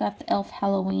 And then I've got the e.l.f.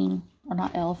 Halloween, or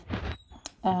not e.l.f.,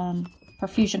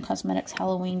 Profusion Cosmetics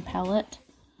Halloween palette.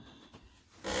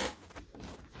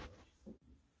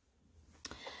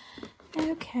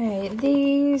 Okay,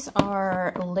 these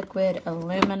are liquid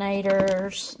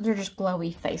illuminators. They're just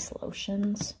glowy face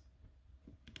lotions.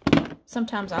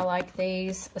 Sometimes I like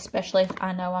these, especially if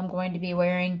I know I'm going to be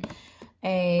wearing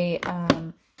a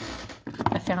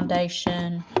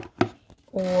foundation,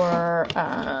 or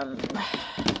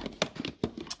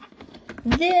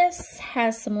this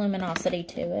has some luminosity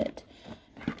to it.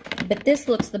 But this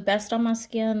looks the best on my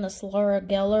skin, this Laura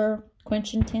Geller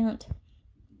Quenching Tint.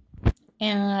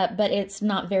 But it's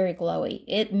not very glowy.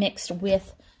 It mixed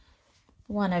with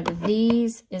one of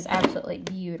these is absolutely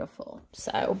beautiful.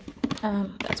 So,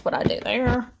 that's what I do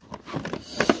there.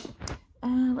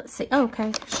 Let's see. Oh,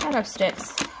 okay, shadow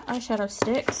sticks. Eyeshadow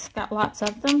sticks. Got lots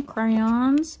of them.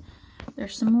 Crayons.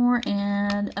 There's some more,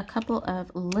 and a couple of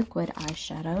liquid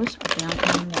eyeshadows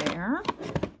down in there.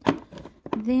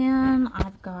 Then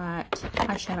I've got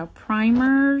eyeshadow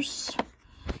primers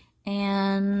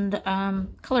and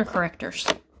color correctors.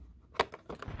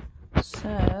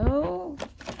 So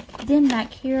then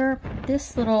back here,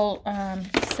 this little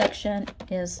section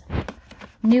is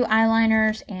new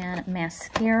eyeliners and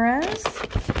mascaras.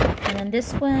 And then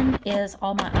this one is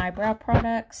all my eyebrow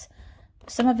products.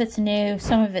 Some of it's new,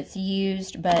 some of it's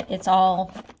used, but it's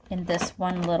all in this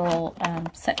one little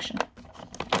section.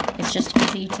 It's just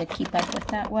easy to keep up with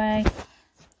that way.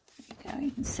 There you go,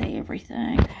 you can see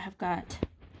everything. I've got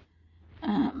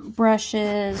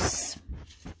brushes,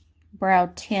 brow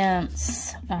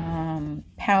tints,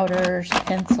 powders,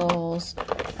 pencils,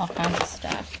 all kinds of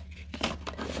stuff.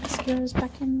 Mascaras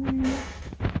back in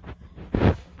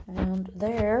there. And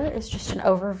there is just an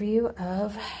overview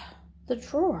of the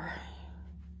drawer.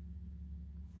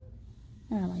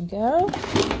 There we go.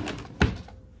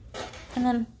 And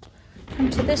then come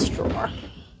to this drawer.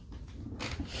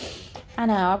 I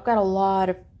know, I've got a lot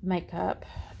of makeup.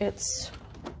 It's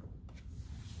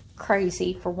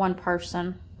crazy for one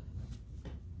person.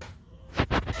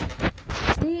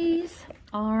 These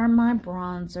are my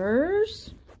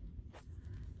bronzers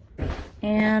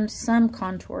and some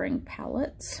contouring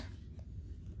palettes.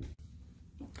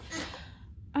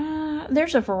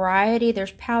 There's a variety.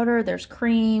 There's powder, there's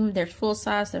cream, there's full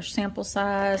size, there's sample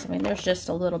size. I mean, there's just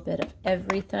a little bit of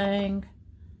everything,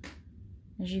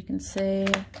 as you can see.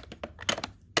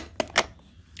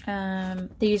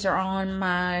 These are on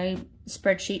my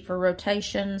spreadsheet for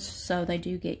rotations, so they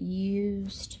do get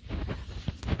used.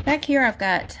 Back here, I've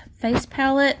got face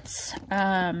palettes.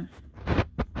 I've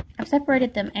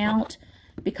separated them out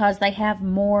because they have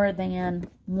more than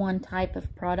one type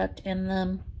of product in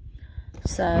them.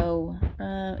 So,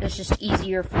 it's just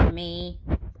easier for me,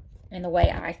 in the way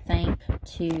I think,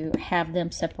 to have them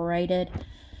separated.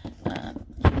 You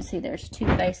can see there's Too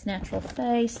Faced Natural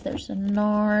Face, there's a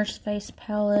NARS face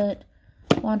palette,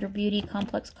 Wander Beauty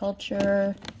Complex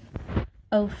Culture,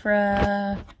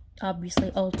 Ofra, obviously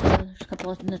Ulta, there's a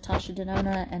couple of Natasha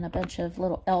Denona, and a bunch of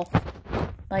little e.l.f.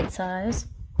 bite size.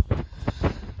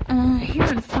 Here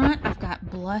in front, I've got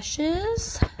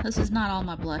blushes. This is not all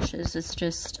my blushes. It's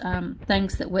just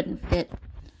things that wouldn't fit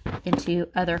into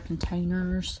other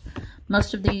containers.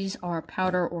 Most of these are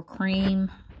powder or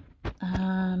cream.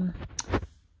 I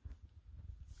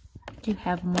do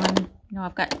have one. No,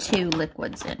 I've got two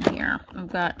liquids in here. I've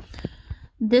got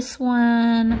this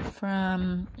one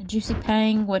from Juicy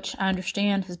Pang, which I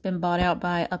understand has been bought out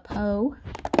by Apo.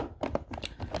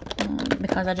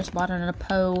 Because I just bought an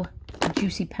Apo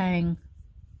Juicy Pang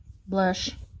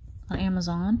blush on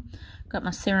Amazon. Got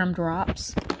my serum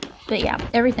drops. But yeah,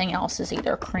 everything else is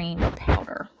either cream or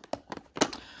powder.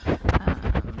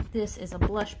 This is a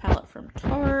blush palette from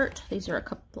Tarte. These are a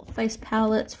couple of face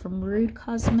palettes from Rude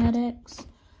Cosmetics.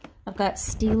 I've got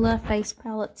Stila face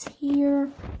palettes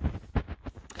here.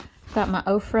 Got my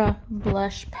Ofra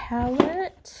blush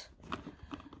palette.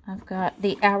 I've got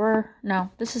the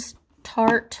this is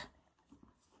Tarte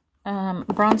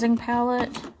bronzing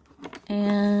palette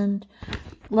and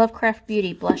Lovecraft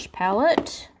Beauty blush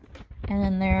palette. And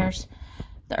then there's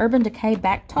the Urban Decay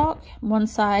Back Talk. One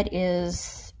side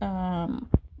is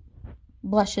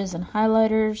blushes and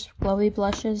highlighters, glowy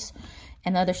blushes,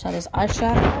 and the other side is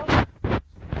eyeshadow.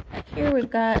 Back here we've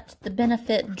got the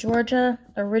Benefit Georgia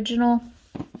Original.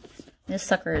 This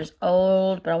sucker is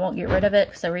old, but I won't get rid of it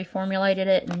because I reformulated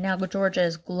it, and now Georgia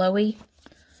is glowy.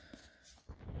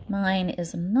 Mine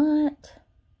is not.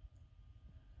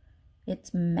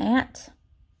 It's matte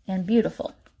and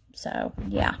beautiful. So,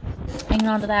 yeah. Hanging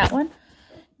on to that one.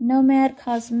 Nomad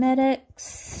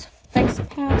Cosmetics face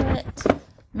palette.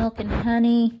 Milk and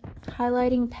Honey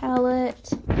highlighting palette.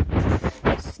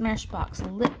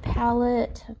 Smashbox lip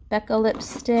palette. Becca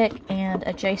lipstick and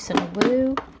a Jason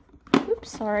Wu. Oops,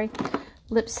 sorry.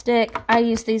 Lipstick. I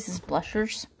use these as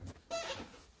blushers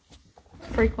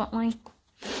frequently.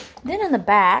 Then in the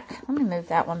back, let me move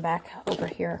that one back over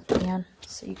here again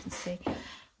so you can see.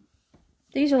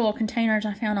 These are little containers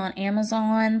I found on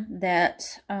Amazon that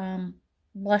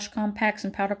blush compacts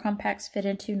and powder compacts fit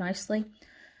into nicely.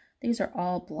 These are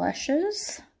all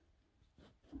blushes.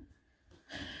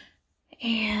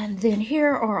 And then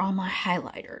here are all my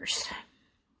highlighters.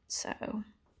 So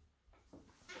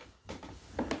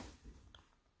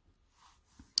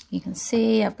you can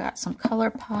see I've got some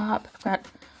ColourPop. I've got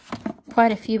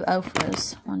quite a few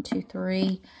Ofras. 1, 2,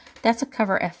 3. That's a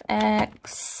Cover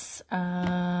FX,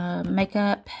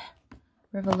 Makeup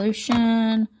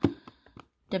Revolution,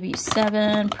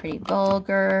 W7, Pretty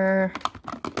Vulgar,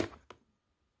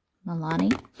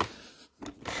 Milani,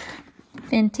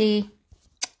 Fenty,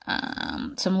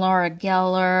 some Laura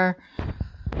Geller,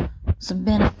 some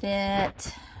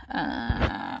Benefit,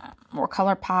 more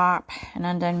ColourPop, and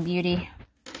Undone Beauty.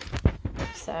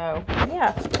 So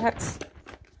yeah,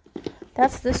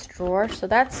 that's this drawer. So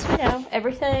that's, you know,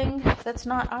 everything that's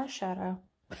not eyeshadow.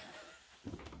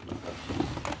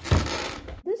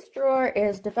 This drawer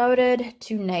is devoted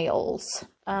to nails.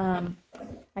 I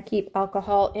keep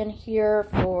alcohol in here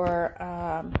for,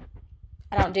 I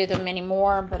don't do them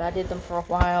anymore, but I did them for a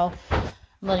while.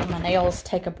 I'm letting my nails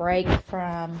take a break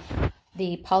from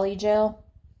the polygel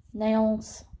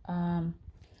nails. And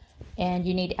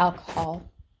you need alcohol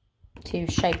to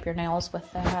shape your nails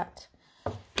with that.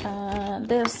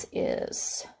 This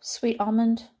is Sweet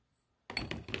Almond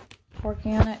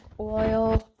organic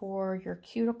oil for your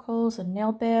cuticles and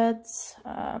nail beds.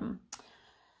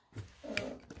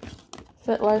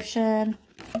 Foot lotion,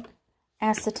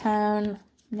 acetone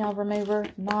nail remover,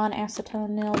 non-acetone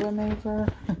nail remover,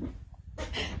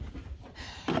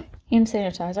 hand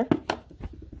sanitizer.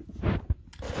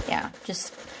 Yeah,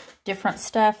 just different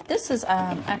stuff. This is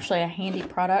actually a handy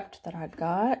product that I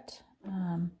got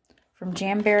from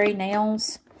Jamberry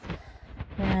Nails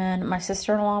when my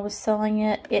sister-in-law was selling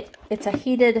it. It's a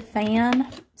heated fan,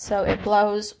 so it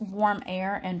blows warm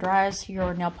air and dries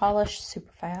your nail polish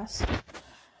super fast.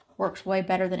 Works way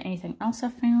better than anything else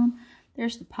I've found.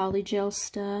 There's the polygel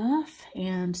stuff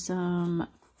and some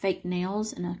fake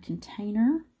nails in a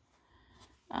container.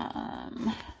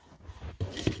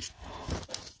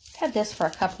 Had this for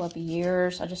a couple of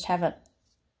years. I just haven't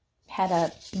had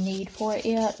a need for it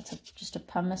yet. It's just a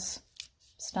pumice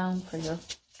stone for your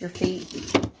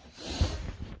feet.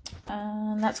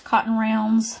 That's cotton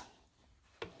rounds.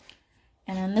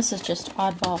 And then this is just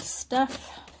oddball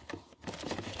stuff.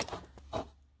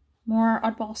 More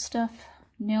oddball stuff.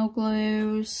 Nail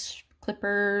glues,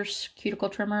 clippers, cuticle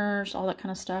trimmers, all that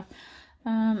kind of stuff.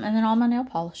 And then all my nail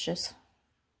polishes.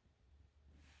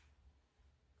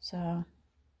 So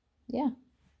yeah,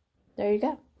 there you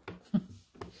go.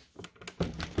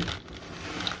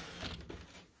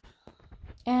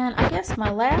 And I guess my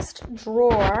last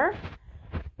drawer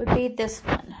would be this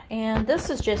one. And this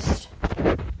is just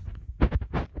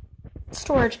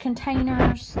storage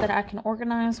containers that I can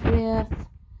organize with.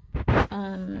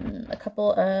 A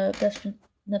couple of,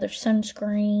 another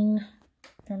sunscreen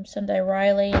from Sunday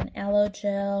Riley, and aloe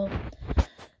gel.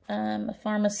 A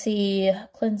pharmacy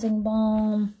cleansing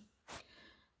balm.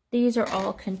 These are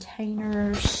all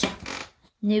containers,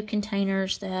 new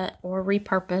containers that were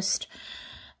repurposed,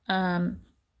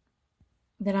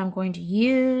 that I'm going to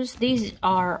use. These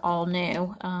are all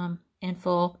new and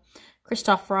full.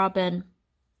 Christophe Robin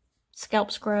scalp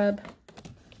scrub,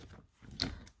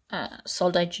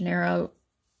 Sol de Janeiro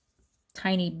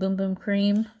tiny boom boom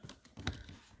cream,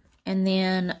 and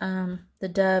then the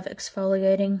Dove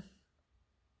exfoliating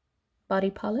body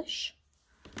polish.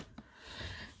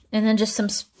 And then just some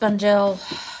Spongel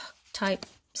type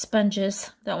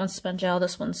sponges. That one's Spongel.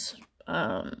 This one's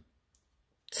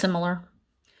similar.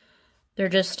 They're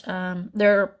just,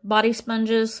 they're body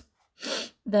sponges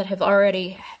that have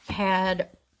already had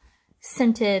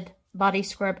scented body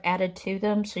scrub added to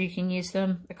them. So you can use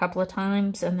them a couple of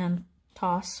times and then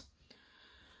toss.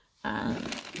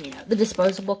 You know, the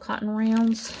disposable cotton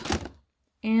rounds.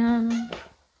 And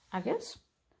I guess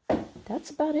that's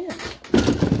about it.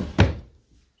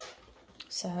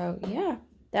 So, yeah,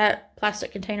 that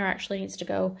plastic container actually needs to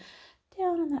go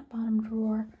down in that bottom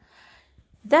drawer.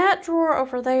 That drawer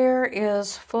over there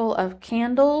is full of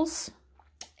candles.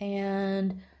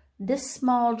 And this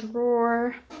small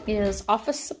drawer is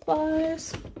office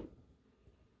supplies.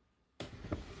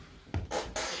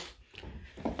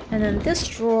 And then this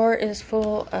drawer is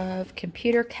full of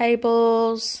computer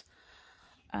cables,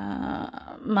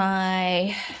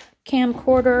 my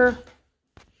camcorder,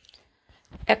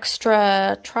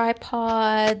 extra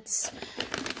tripods.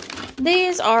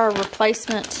 These are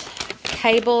replacement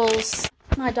cables.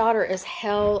 My daughter is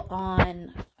hell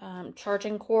on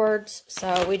charging cords,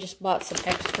 so we just bought some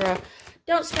extra.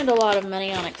 Don't spend a lot of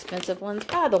money on expensive ones.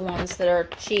 Buy the ones that are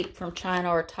cheap from China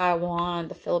or Taiwan,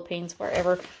 the Philippines,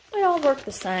 wherever. They all work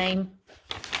the same.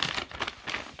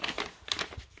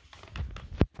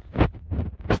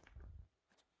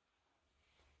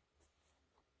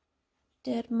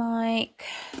 Dead mic,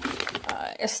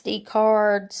 SD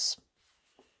cards,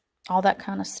 all that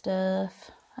kind of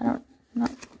stuff. I don't know.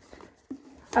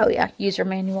 Oh yeah, user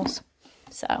manuals.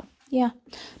 So yeah,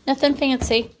 nothing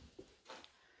fancy.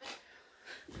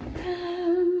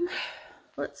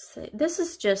 Let's see. This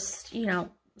is just, you know,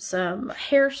 some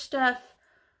hair stuff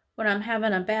when I'm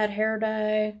having a bad hair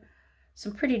day.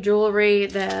 Some pretty jewelry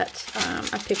that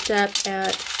I picked up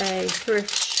at a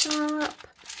thrift shop.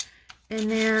 And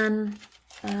then,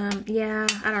 yeah,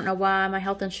 I don't know why. My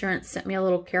health insurance sent me a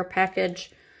little care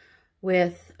package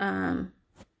with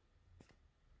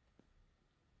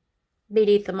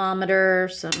BD thermometer,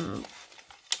 some,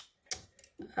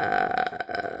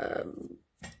 what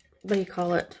do you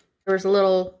call it? There was a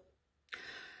little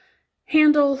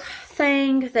handle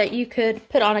thing that you could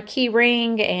put on a key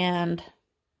ring and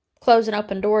close and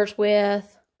open doors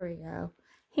with. There you go.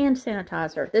 Hand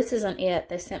sanitizer. This isn't it.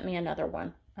 They sent me another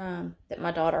one that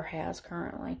my daughter has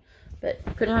currently, but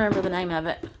couldn't remember the name of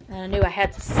it. And I knew I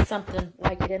had something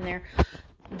like it in there.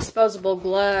 Disposable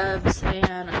gloves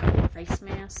and a couple of face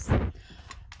masks.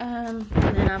 And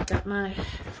then I've got my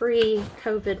free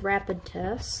COVID rapid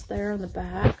tests there in the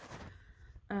back.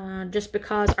 Just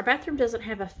because our bathroom doesn't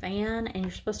have a fan and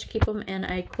you're supposed to keep them in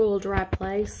a cool, dry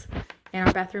place. And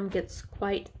our bathroom gets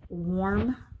quite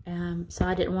warm. So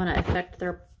I didn't want to affect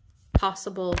their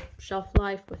possible shelf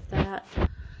life with that.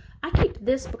 I keep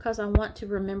this because I want to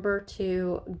remember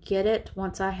to get it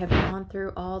once I have gone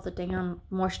through all the damn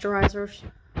moisturizers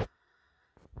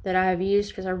that I have used,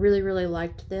 because I really, really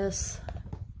liked this.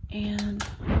 And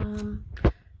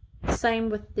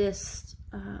same with this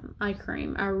eye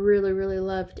cream. I really, really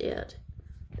loved it.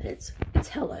 But it's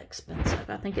hella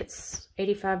expensive. I think it's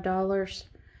 $85.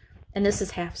 And this is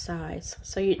half size.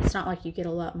 So it's not like you get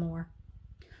a lot more.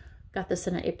 Got this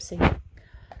in an Ipsy.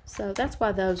 So that's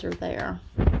why those are there.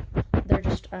 They're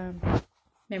just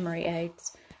memory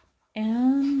aids.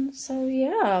 And so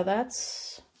yeah,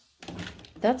 that's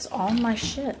all my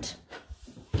shit.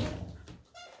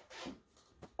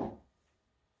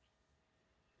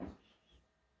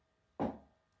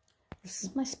 This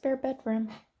is my spare bedroom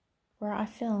where I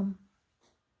film.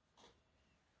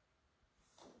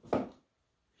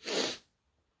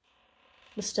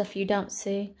 The stuff you don't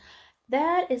see.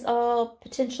 That is all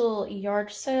potential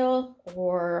yard sale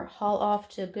or haul off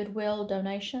to Goodwill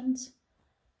donations.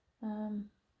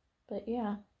 But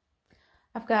yeah,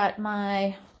 I've got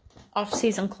my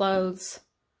off-season clothes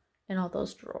in all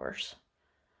those drawers.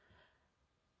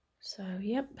 So,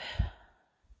 yep.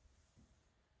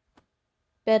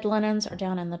 Bed linens are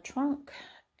down in the trunk.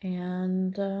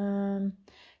 And,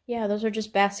 yeah, those are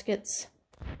just baskets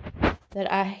that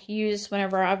I use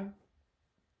whenever I've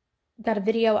got a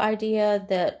video idea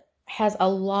that has a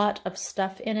lot of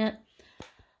stuff in it.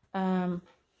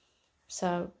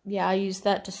 So, yeah, I use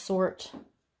that to sort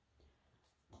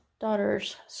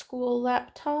daughter's school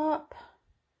laptop.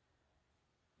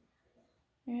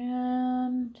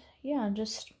 And, yeah,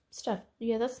 just stuff.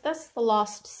 Yeah, that's the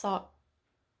lost sock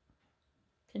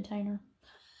container.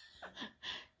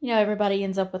 You know, everybody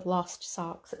ends up with lost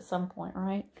socks at some point,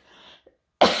 right?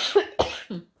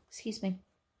 Excuse me.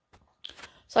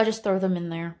 So I just throw them in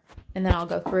there. And then I'll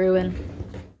go through and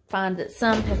find that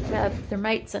some have their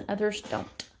mates and others don't.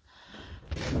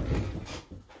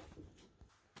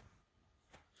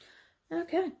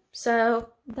 Okay, so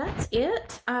that's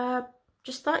it. I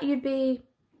just thought you'd be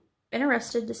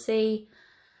interested to see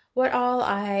what all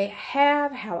I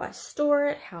have, how I store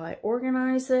it, how I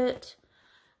organize it.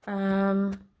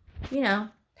 You know,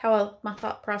 how my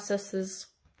thought processes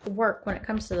work when it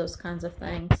comes to those kinds of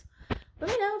things. Let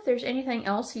me know if there's anything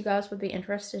else you guys would be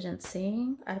interested in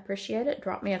seeing. I'd appreciate it.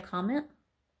 Drop me a comment.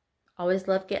 Always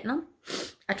love getting them.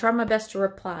 I try my best to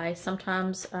reply.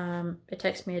 Sometimes it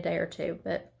takes me a day or two,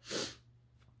 but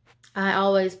I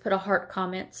always put a heart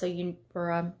comment so you,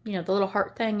 or you know, the little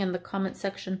heart thing in the comment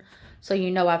section so you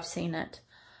know I've seen it.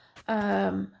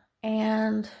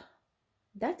 And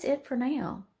that's it for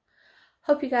now.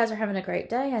 Hope you guys are having a great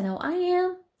day. I know I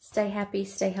am. Stay happy,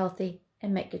 stay healthy,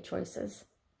 and make good choices.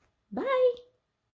 Bye.